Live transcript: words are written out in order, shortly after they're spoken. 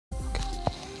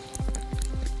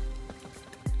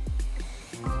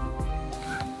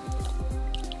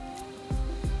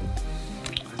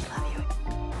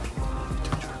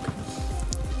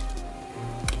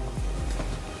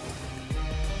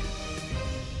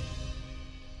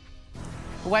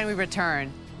When we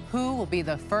return, who will be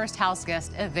the first house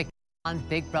guest evicted on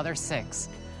Big Brother 6?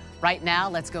 Right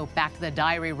now, let's go back to the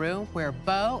diary room where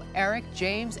Bo, Eric,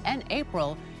 James, and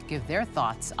April give their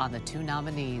thoughts on the two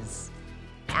nominees.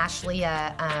 Ashley,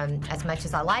 as much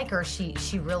as I like her, she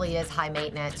really is high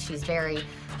maintenance. She's very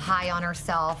high on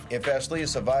herself. If Ashley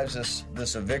survives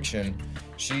this eviction,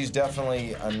 she's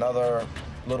definitely another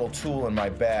little tool in my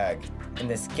bag. In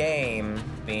this game,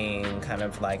 being kind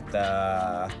of like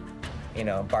the,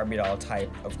 Barbie doll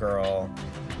type of girl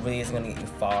really isn't gonna get you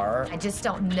far. I just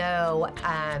don't know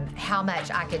how much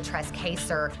I could trust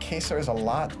Kaser. Kaser is a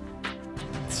lot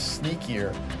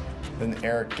sneakier than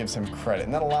Eric gives him credit.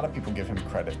 Not a lot of people give him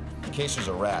credit. Kaser's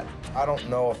a rat. I don't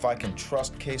know if I can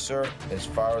trust Kaser as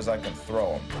far as I can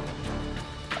throw him.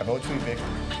 I vote to evict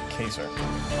Kaser.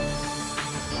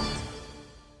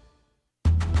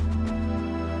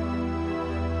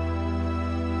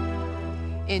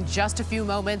 In just a few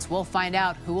moments, we'll find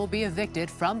out who will be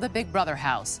evicted from the Big Brother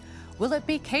house. Will it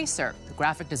be Kaser, the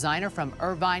graphic designer from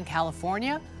Irvine,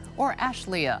 California, or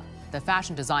Ashlia, the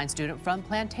fashion design student from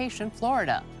Plantation,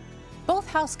 Florida? Both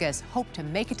house guests hope to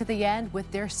make it to the end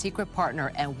with their secret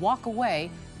partner and walk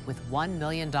away with $1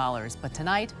 million. But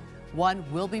tonight, one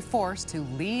will be forced to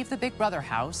leave the Big Brother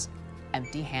house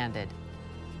empty-handed.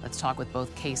 Let's talk with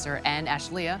both Kaser and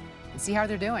Ashlia and see how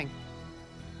they're doing.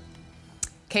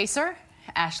 Kaser,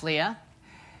 Ashlia,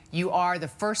 you are the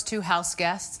first two house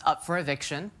guests up for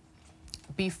eviction.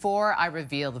 Before I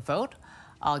reveal the vote,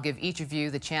 I'll give each of you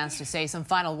the chance to say some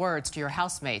final words to your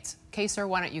housemates. Kaser,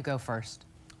 why don't you go first?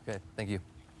 Okay, thank you.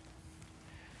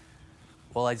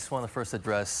 Well, I just want to first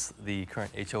address the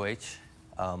current HOH.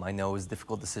 I know it was a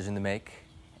difficult decision to make,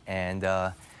 and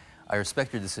I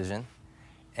respect your decision.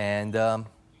 And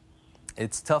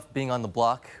it's tough being on the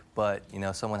block, but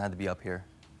someone had to be up here,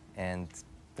 and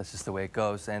that's just the way it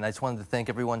goes. And I just wanted to thank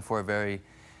everyone for a very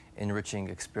enriching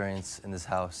experience in this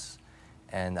house,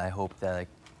 and I hope that I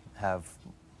have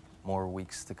more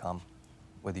weeks to come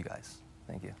with you guys.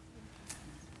 Thank you.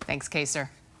 Thanks, Kaser.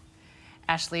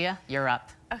 Ashlia, you're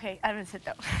up. Okay, I'm gonna sit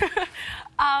though.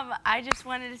 I just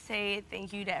wanted to say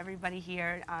thank you to everybody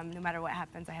here. No matter what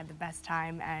happens, I had the best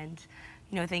time, and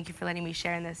thank you for letting me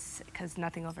share in this, because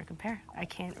nothing will ever compare. I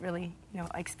can't really,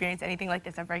 experience anything like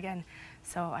this ever again.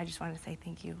 So I just wanted to say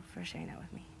thank you for sharing that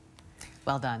with me.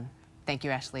 Well done. Thank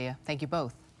you, Ashlia. Thank you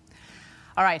both.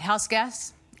 All right, house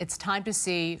guests, it's time to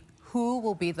see who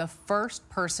will be the first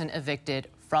person evicted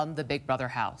from the Big Brother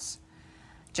house.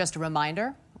 Just a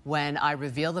reminder, when I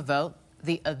reveal the vote,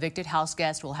 the evicted house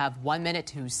guest will have 1 minute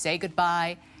to say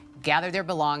goodbye, gather their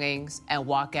belongings, and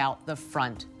walk out the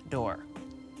front door.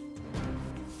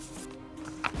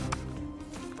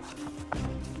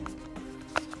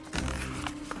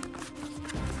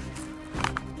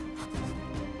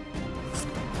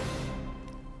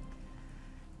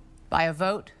 By a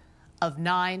vote of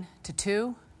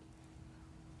 9-2,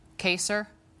 Kaser,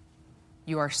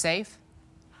 you are safe.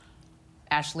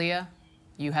 Ashlia,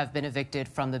 you have been evicted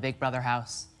from the Big Brother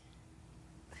house.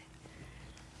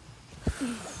 Let's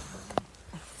line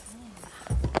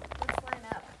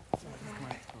up.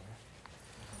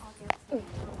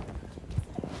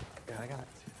 Yeah, I got it.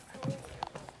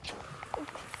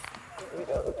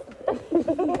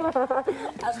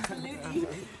 Absolutely.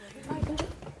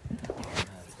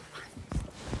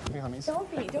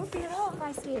 Don't be at all,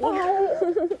 my sweetie.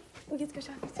 We'll get to go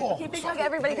shopping soon. Okay, big hug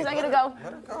everybody, because I gotta go.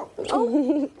 Let her go.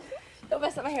 Oh. Don't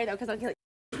mess up my hair though, because I'll kill you.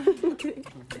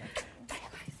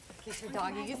 Kiss your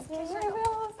doggies.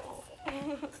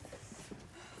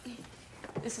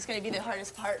 This is gonna be the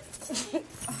hardest part.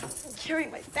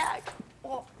 Carrying my bag.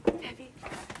 Oh, heavy.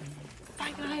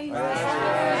 Bye, guys.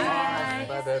 Bye.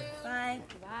 Bye, babe. Bye.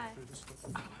 Bye.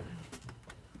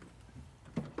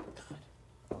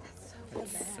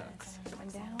 I'm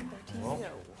down 13. Well,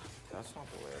 that's not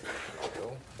the way it's going to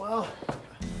go. Well.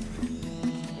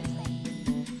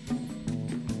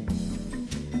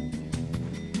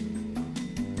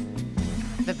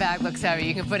 The bag looks heavy.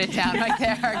 You can put it down right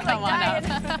there. Come on up.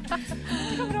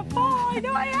 I'm gonna fall. I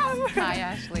know I am. Hi,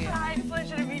 Ashlia. Hi,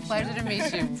 pleasure to meet you. Pleasure to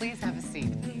meet you. Please have a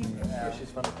seat.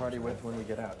 She's fun to party with when we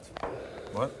get out.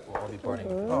 What? We'll all be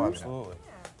partying. Oh, absolutely.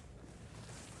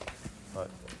 But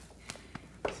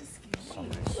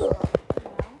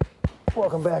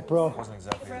Welcome back, bro. wasn't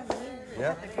exactly.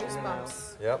 Yeah.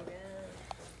 Yep.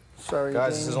 Sorry.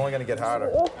 Guys, this is only going to get harder.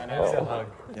 I know. It's a hug.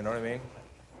 You know what I mean?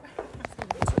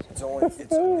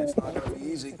 It's not going to be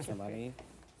easy. Somebody.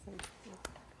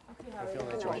 I feel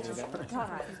that joint together.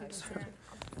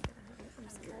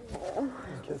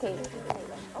 Okay.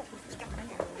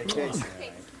 Hey, Case.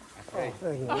 Hey.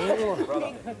 Thank you.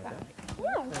 Brother.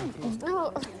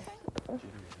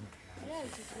 Yeah,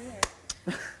 it's just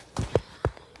weird.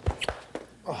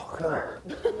 Oh, God.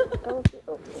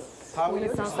 How are you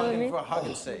deciding for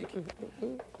hugging sake?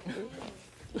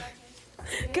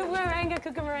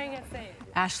 Cucamaranga, say it.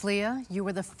 Ashlia, you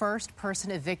were the first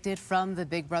person evicted from the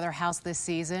Big Brother house this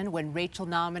season. When Rachel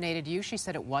nominated you, she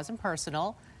said it wasn't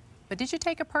personal. But did you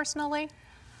take it personally?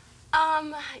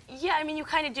 Yeah, I mean, you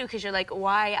kind of do, because you're like,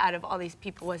 why out of all these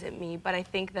people was it me? But I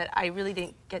think that I really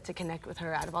didn't get to connect with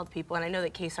her out of all the people, and I know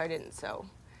that Kesar didn't, so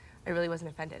I really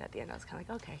wasn't offended at the end. I was kind of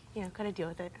like, okay, you know, gotta deal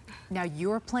with it. Now,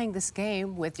 you're playing this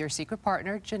game with your secret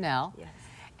partner, Janelle. Yes.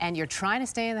 And you're trying to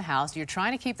stay in the house. You're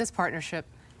trying to keep this partnership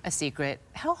a secret.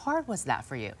 How hard was that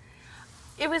for you?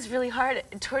 It was really hard.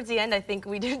 Towards the end, I think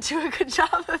we didn't do a good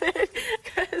job of it,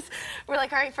 because we're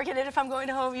like, all right, forget it. If I'm going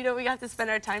home, you know, we have to spend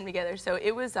our time together. So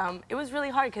it was really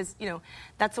hard, because, you know,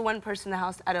 that's the one person in the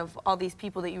house out of all these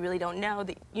people that you really don't know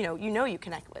that, you know you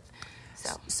connect with.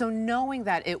 So knowing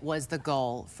that it was the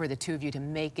goal for the two of you to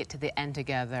make it to the end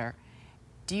together,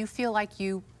 do you feel like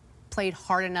you played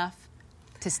hard enough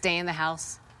to stay in the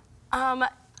house?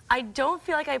 I don't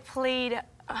feel like I played,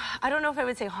 I don't know if I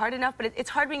would say hard enough, but it's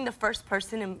hard being the first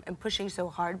person and pushing so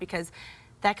hard, because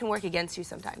that can work against you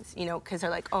sometimes, you know, because they're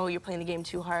like, oh, you're playing the game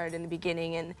too hard in the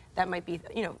beginning, and that might be,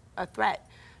 you know, a threat.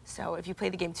 So if you play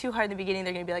the game too hard in the beginning,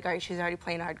 they're going to be like, all right, she's already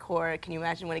playing hardcore. Can you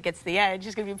imagine when it gets to the edge,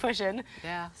 she's going to be pushing.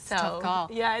 Yeah, it's so, a tough call.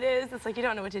 Yeah, it is. It's like you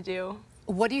don't know what to do.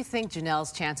 What do you think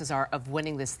Janelle's chances are of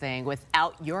winning this thing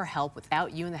without your help,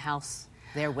 without you in the house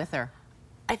there with her?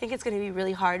 I think it's going to be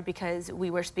really hard, because we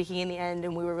were speaking in the end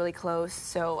and we were really close.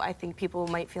 So I think people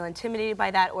might feel intimidated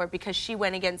by that, or because she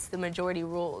went against the majority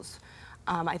rules.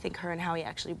 I think her and Howie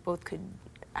actually both could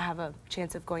have a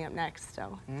chance of going up next.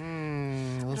 So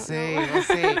we'll see. We'll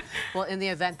see. Well, in the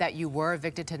event that you were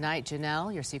evicted tonight,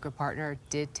 Janelle, your secret partner,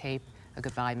 did tape a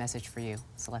goodbye message for you.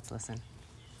 So let's listen.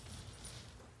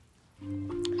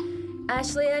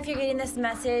 Ashley, if you're getting this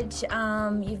message,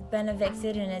 you've been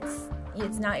evicted, and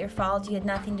it's not your fault. You had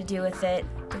nothing to do with it.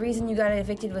 The reason you got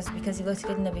evicted was because you looked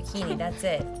good in a bikini. That's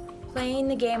it. Playing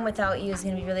the game without you is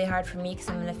going to be really hard for me, because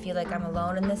I'm going to feel like I'm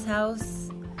alone in this house.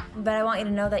 But I want you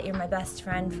to know that you're my best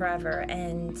friend forever,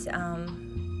 and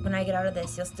when I get out of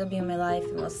this, you'll still be in my life,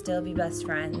 and we'll still be best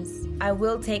friends. I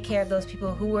will take care of those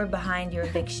people who were behind your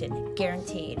eviction,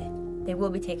 guaranteed. They will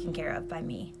be taken care of by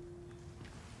me.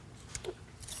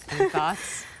 Any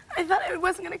thoughts? I thought I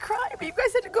wasn't going to cry, but you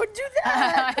guys had to go do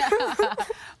that.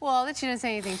 Well, she didn't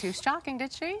say anything too shocking,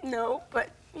 did she? No, but,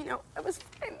 you know, I was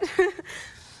fine.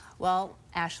 Well,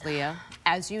 Ashlia,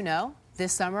 as you know,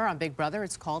 this summer on Big Brother,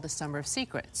 it's called the Summer of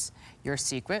Secrets. Your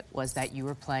secret was that you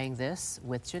were playing this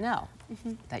with Janelle,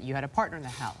 that you had a partner in the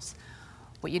house.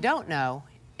 What you don't know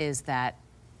is that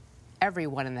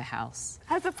everyone in the house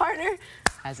Has a partner?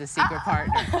 Has a secret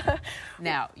partner.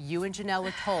 Now, you and Janelle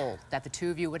were told that the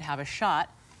two of you would have a shot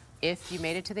if you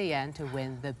made it to the end to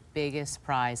win the biggest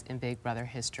prize in Big Brother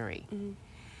history.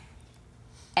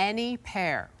 Any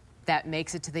pair that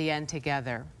makes it to the end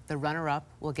together, the runner-up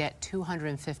will get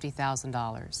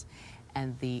 $250,000,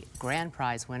 and the grand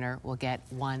prize winner will get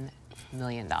 $1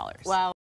 million. Wow.